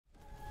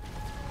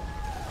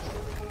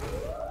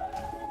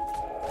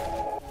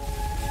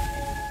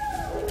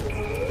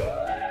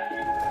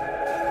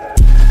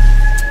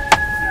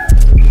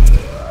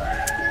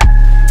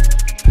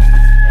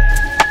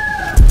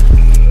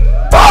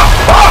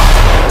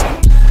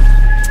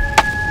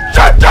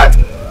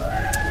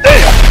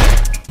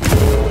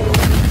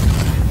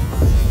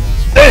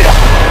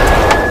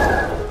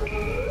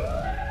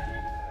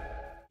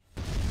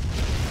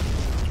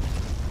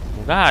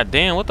God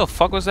damn, what the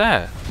fuck was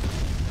that?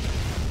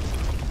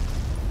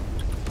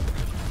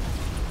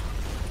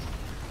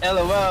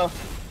 LOL.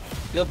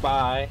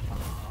 Goodbye.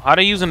 How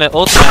they using that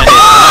ultimate?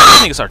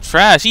 These niggas are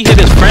trash. He hit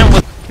his friend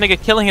with nigga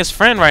killing his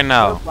friend right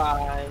now.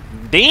 Goodbye.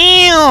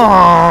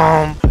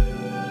 Damn.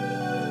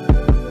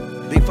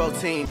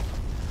 B14.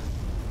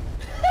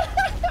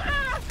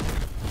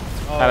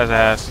 Out his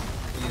ass.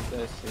 Use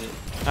that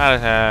shit. Out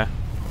his ass.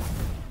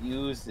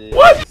 Use it.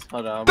 What?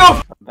 Hold on, I'm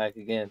gonna come back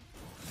again.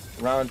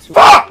 Round 2.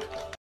 Fuck!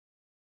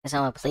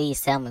 Someone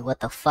please tell me what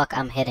the fuck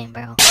I'm hitting,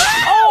 bro.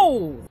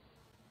 Oh!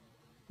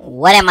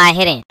 What am I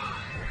hitting?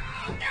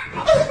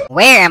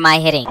 Where am I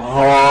hitting?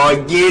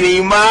 Oh, get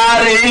him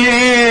out of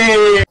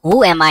here!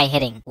 Who am I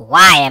hitting?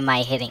 Why am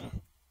I hitting?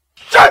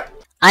 Shut!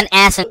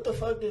 Unanswered. What the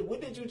fuck what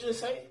did you just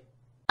say?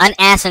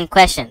 Unanswered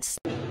questions.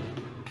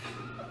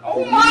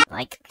 Oh my!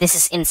 Like, this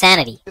is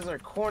insanity. These are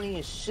corny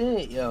as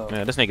shit, yo.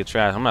 Yeah, this nigga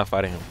trash. I'm not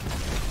fighting him.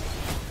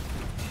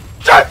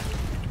 Shut!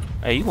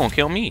 Hey, you gonna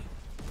kill me?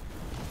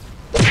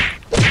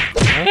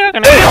 You're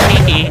gonna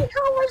kill me.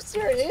 How much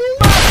there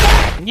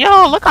is?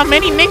 Yo, look how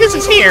many niggas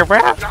is here,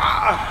 bruh.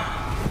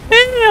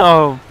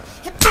 Damn.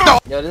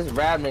 Yo, this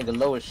rap nigga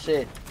low as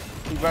shit.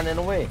 He's running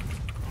away.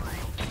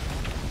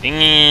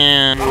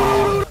 Damn.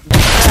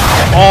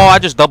 Oh, I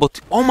just double.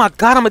 Oh my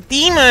god, I'm a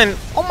demon.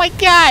 Oh my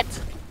god.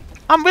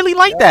 I'm really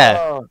like that.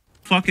 Yo.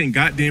 Fucking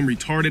goddamn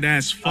retarded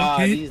ass Ah,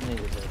 fuckhead. these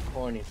niggas are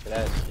corny for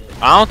that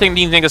shit. I don't think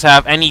these niggas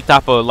have any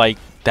type of like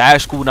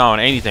dash cooldown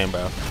or anything,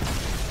 bro.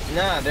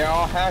 Nah, they're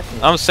all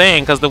hacking. I'm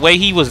saying, cause the way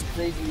he was.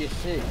 Crazy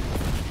as shit.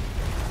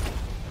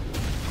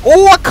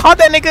 Oh, I caught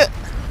that nigga.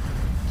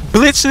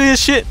 Blitz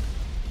this shit.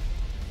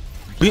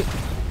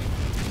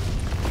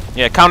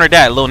 Yeah, counter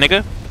that, little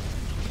nigga.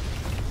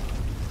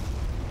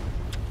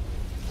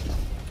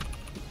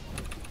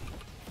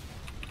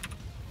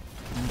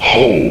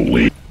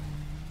 Holy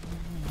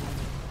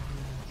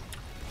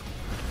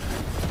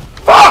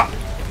fuck!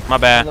 My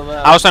bad.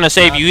 I was trying to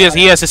save you.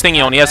 He has his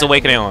thingy on. He has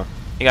awakening on.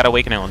 He got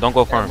awakening on. Don't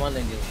go for That him. one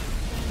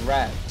nigga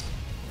rap.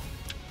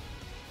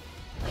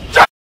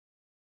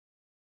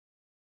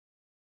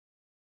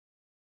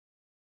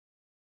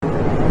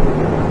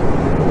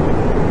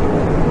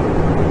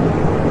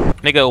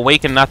 Nigga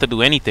awaken not to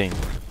do anything.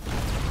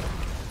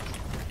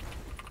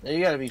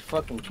 You gotta be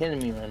fucking kidding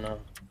me right now.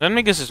 Them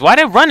niggas is why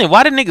they running?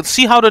 Why the nigga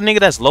see how the nigga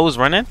that's low is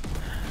running?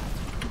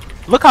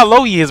 Look how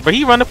low he is, but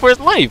he running for his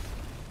life.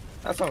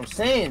 That's what I'm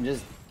saying.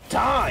 Just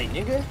die,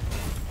 nigga.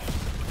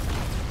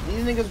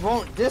 These niggas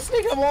won't. This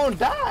nigga won't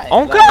die.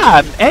 Oh Like,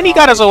 god, and he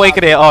got his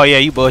awakening. Oh yeah,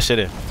 you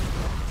bullshitting.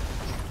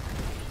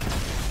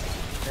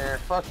 Man,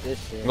 fuck this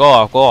shit. Go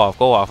off, go off,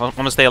 go off. I'm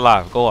gonna stay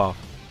alive. Go off.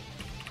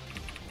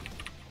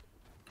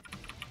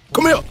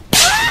 Come here!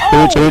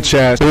 Good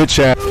chat. Good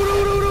chat. Crazy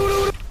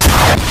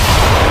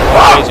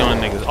on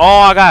niggas. Oh,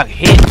 I got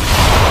hit.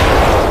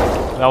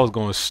 That was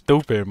going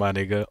stupid, my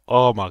nigga.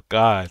 Oh my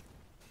god.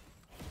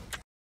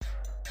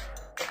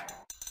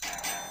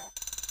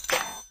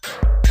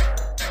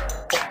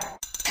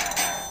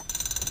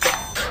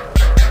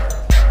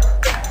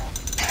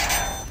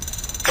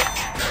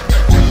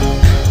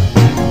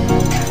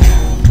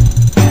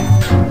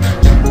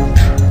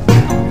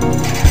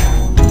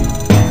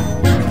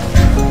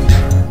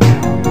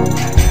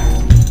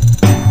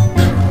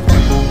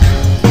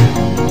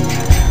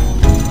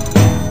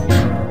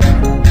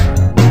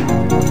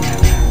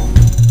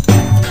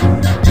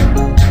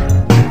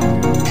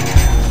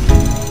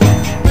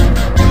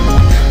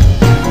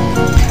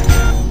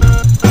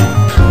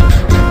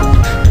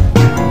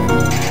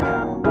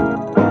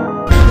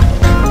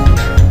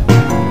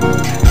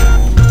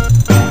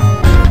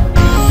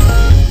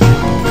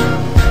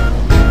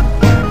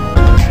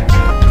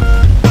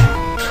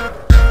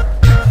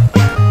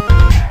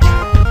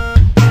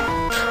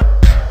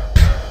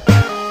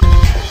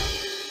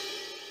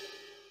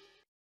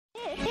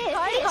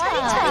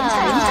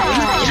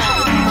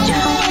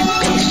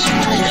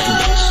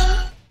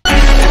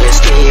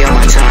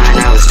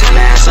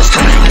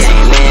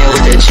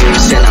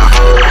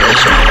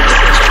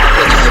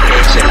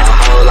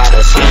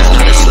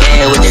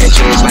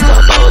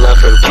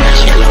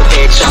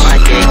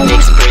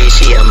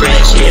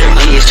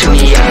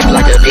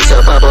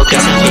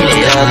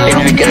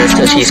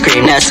 She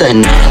screamed, that's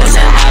enough.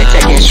 High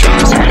tech and strong,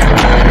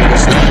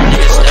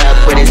 niggas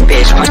up with his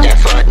bitch, punch that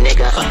fuck.